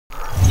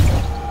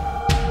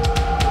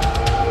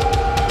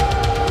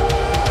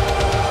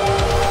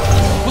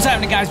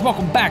happening, guys?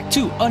 Welcome back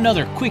to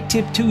another Quick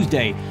Tip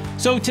Tuesday.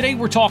 So today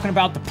we're talking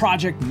about the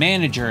project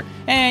manager,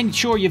 and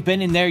sure, you've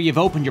been in there, you've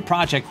opened your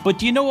project, but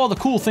do you know all the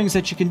cool things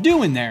that you can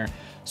do in there?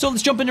 So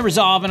let's jump into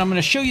Resolve, and I'm going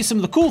to show you some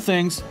of the cool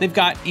things they've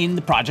got in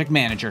the project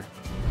manager.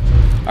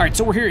 All right,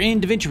 so we're here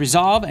in DaVinci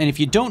Resolve, and if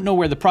you don't know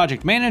where the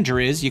project manager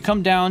is, you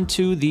come down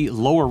to the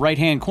lower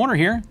right-hand corner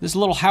here. This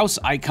little house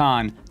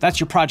icon, that's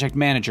your project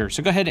manager.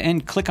 So go ahead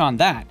and click on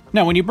that.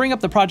 Now, when you bring up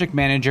the project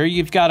manager,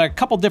 you've got a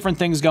couple different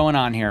things going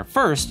on here.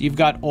 First, you've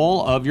got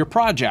all of your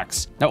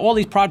projects. Now, all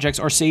these projects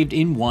are saved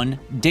in one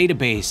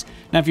database.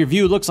 Now, if your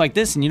view looks like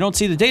this and you don't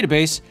see the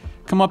database,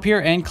 come up here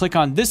and click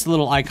on this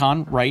little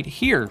icon right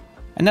here.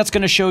 And that's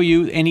going to show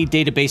you any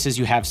databases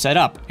you have set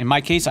up. In my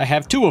case, I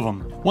have 2 of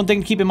them. One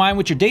thing to keep in mind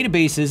with your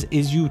databases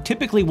is you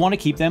typically want to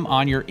keep them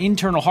on your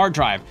internal hard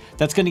drive.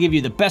 That's going to give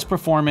you the best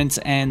performance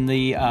and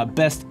the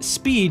best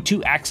speed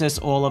to access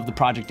all of the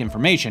project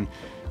information.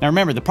 Now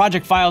remember, the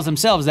project files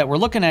themselves that we're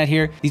looking at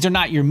here, these are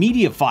not your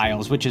media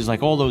files, which is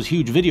like all those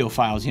huge video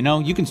files, you know?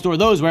 You can store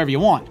those wherever you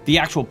want. The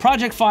actual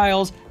project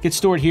files get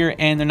stored here,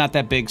 and they're not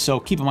that big, so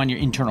keep them on your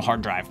internal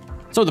hard drive.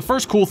 So the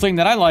first cool thing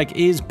that I like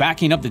is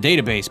backing up the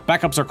database.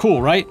 Backups are cool,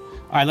 right?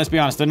 All right, let's be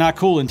honest, they're not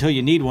cool until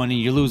you need one and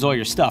you lose all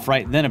your stuff,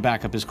 right? Then a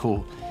backup is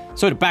cool.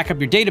 So to back up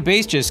your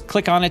database, just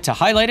click on it to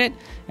highlight it,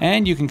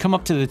 and you can come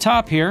up to the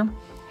top here,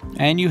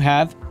 and you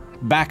have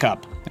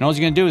backup. And all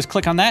you're gonna do is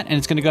click on that, and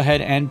it's gonna go ahead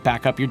and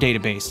back up your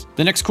database.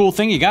 The next cool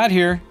thing you got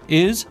here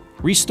is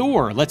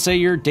restore. Let's say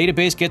your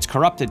database gets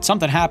corrupted,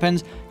 something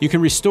happens, you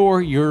can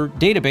restore your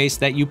database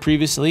that you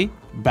previously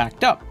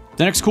backed up.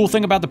 The next cool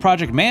thing about the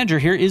project manager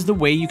here is the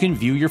way you can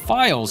view your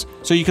files.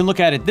 So you can look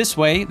at it this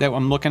way, that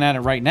I'm looking at it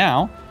right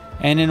now.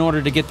 And in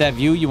order to get that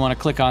view, you want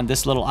to click on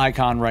this little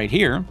icon right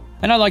here.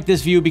 And I like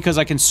this view because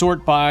I can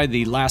sort by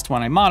the last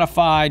one I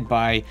modified,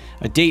 by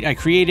a date I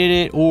created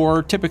it,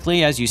 or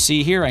typically, as you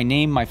see here, I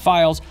name my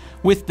files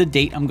with the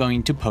date I'm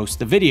going to post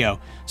the video.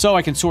 So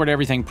I can sort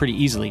everything pretty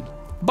easily.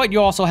 But you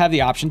also have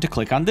the option to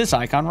click on this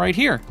icon right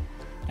here.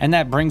 And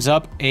that brings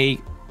up a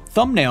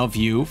thumbnail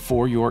view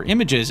for your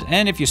images,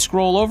 and if you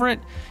scroll over it,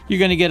 you're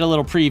going to get a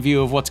little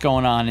preview of what's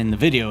going on in the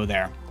video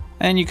there.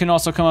 And you can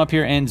also come up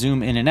here and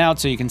zoom in and out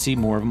so you can see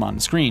more of them on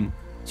the screen.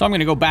 So I'm going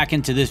to go back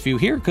into this view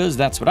here because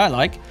that's what I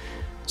like.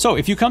 So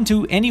if you come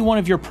to any one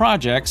of your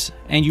projects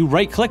and you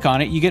right click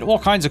on it, you get all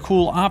kinds of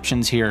cool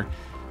options here.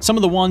 Some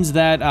of the ones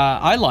that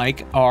I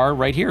like are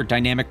right here,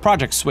 dynamic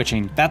project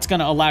switching. That's going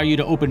to allow you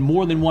to open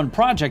more than one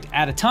project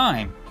at a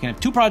time. You can have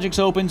 2 projects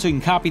open, so you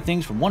can copy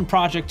things from one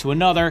project to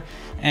another,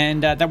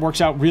 and that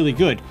works out really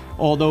good.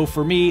 Although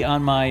for me,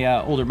 on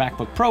my older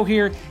MacBook Pro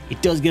here,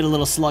 it does get a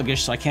little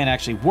sluggish, so I can't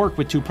actually work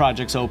with 2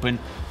 projects open,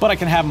 but I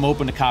can have them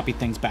open to copy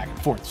things back and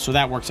forth, so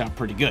that works out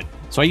pretty good.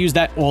 So I use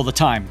that all the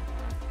time.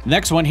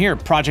 Next one here,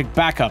 project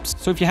backups.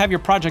 So if you have your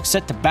project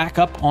set to back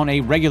up on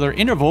a regular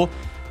interval,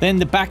 then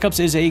the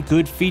backups is a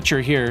good feature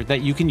here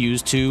that you can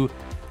use to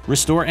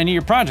restore any of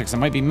your projects that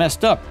might be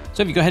messed up.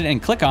 So if you go ahead and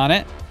click on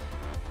it,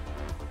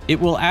 it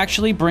will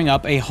actually bring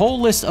up a whole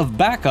list of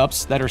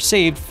backups that are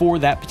saved for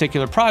that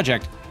particular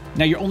project.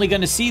 Now, you're only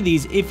going to see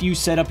these if you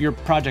set up your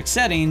project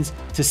settings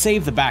to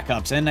save the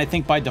backups. And I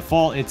think by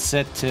default, it's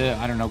set to,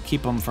 I don't know,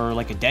 keep them for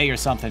like a day or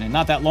something, and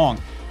not that long.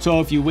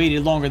 So if you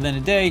waited longer than a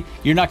day,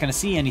 you're not going to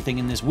see anything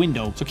in this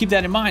window. So keep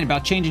that in mind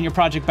about changing your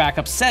project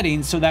backup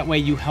settings so that way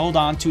you held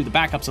on to the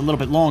backups a little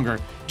bit longer,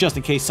 just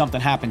in case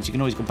something happens. You can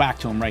always go back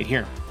to them right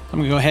here. I'm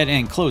going to go ahead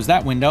and close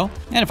that window.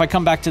 And if I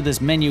come back to this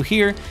menu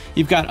here,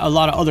 you've got a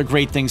lot of other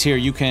great things here.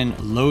 You can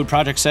load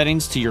project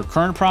settings to your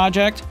current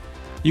project.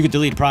 You can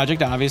delete a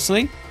project,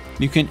 obviously.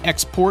 You can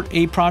export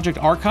a project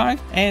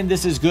archive, and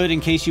this is good in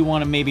case you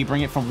want to maybe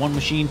bring it from one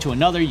machine to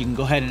another. You can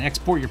go ahead and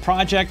export your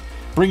project,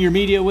 bring your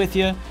media with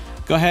you,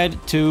 go ahead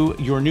to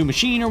your new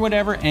machine or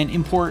whatever, and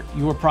import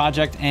your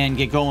project and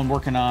get going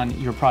working on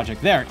your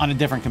project there on a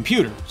different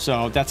computer.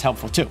 So that's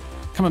helpful too.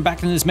 Coming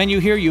back into this menu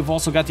here, you've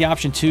also got the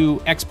option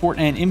to export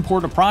and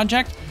import a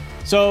project.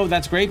 So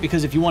that's great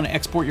because if you want to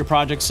export your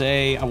project,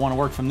 say I want to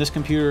work from this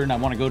computer and I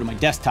want to go to my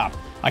desktop,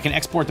 I can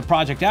export the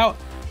project out,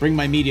 bring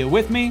my media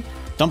with me,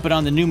 dump it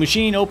on the new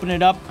machine, open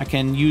it up. I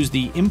can use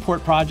the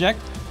import project,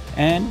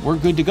 and we're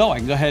good to go. I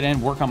can go ahead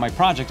and work on my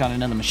project on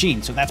another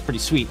machine. So that's pretty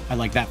sweet. I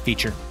like that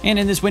feature. And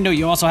in this window,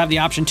 you also have the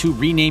option to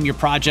rename your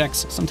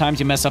projects. Sometimes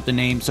you mess up the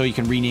name, so you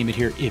can rename it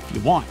here if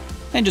you want.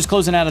 And just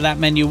closing out of that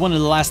menu, one of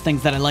the last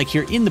things that I like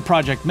here in the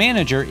project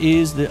manager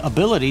is the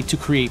ability to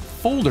create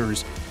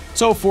folders.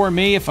 So for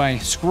me, if I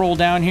scroll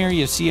down here,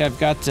 you see I've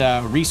got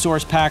a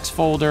resource packs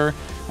folder.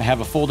 I have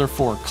a folder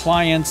for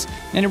clients,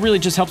 and it really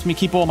just helps me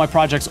keep all my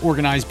projects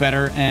organized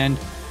better. And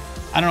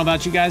I don't know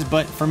about you guys,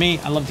 but for me,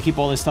 I love to keep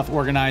all this stuff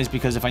organized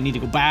because if I need to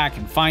go back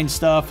and find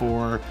stuff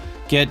or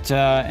get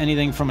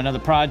anything from another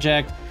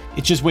project,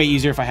 it's just way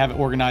easier if I have it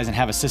organized and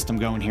have a system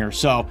going here.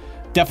 So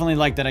Definitely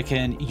like that I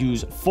can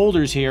use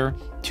folders here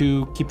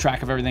to keep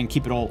track of everything,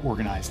 keep it all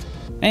organized.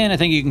 And I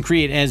think you can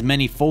create as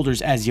many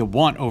folders as you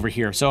want over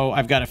here. So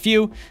I've got a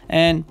few,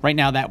 and right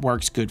now that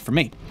works good for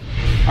me.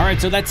 All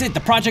right, so that's it. The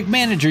project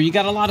manager, you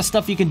got a lot of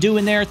stuff you can do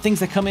in there, things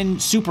that come in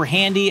super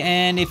handy.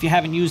 And if you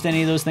haven't used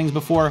any of those things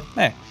before,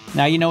 hey,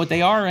 now you know what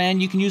they are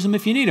and you can use them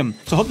if you need them.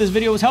 So hope this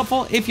video was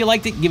helpful. If you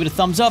liked it, give it a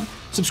thumbs up.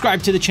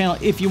 Subscribe to the channel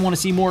if you want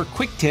to see more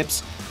quick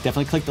tips.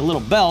 Definitely click the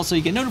little bell so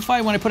you get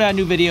notified when I put out a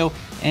new video.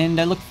 And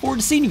I look forward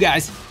to seeing you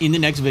guys in the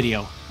next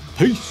video.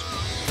 Peace.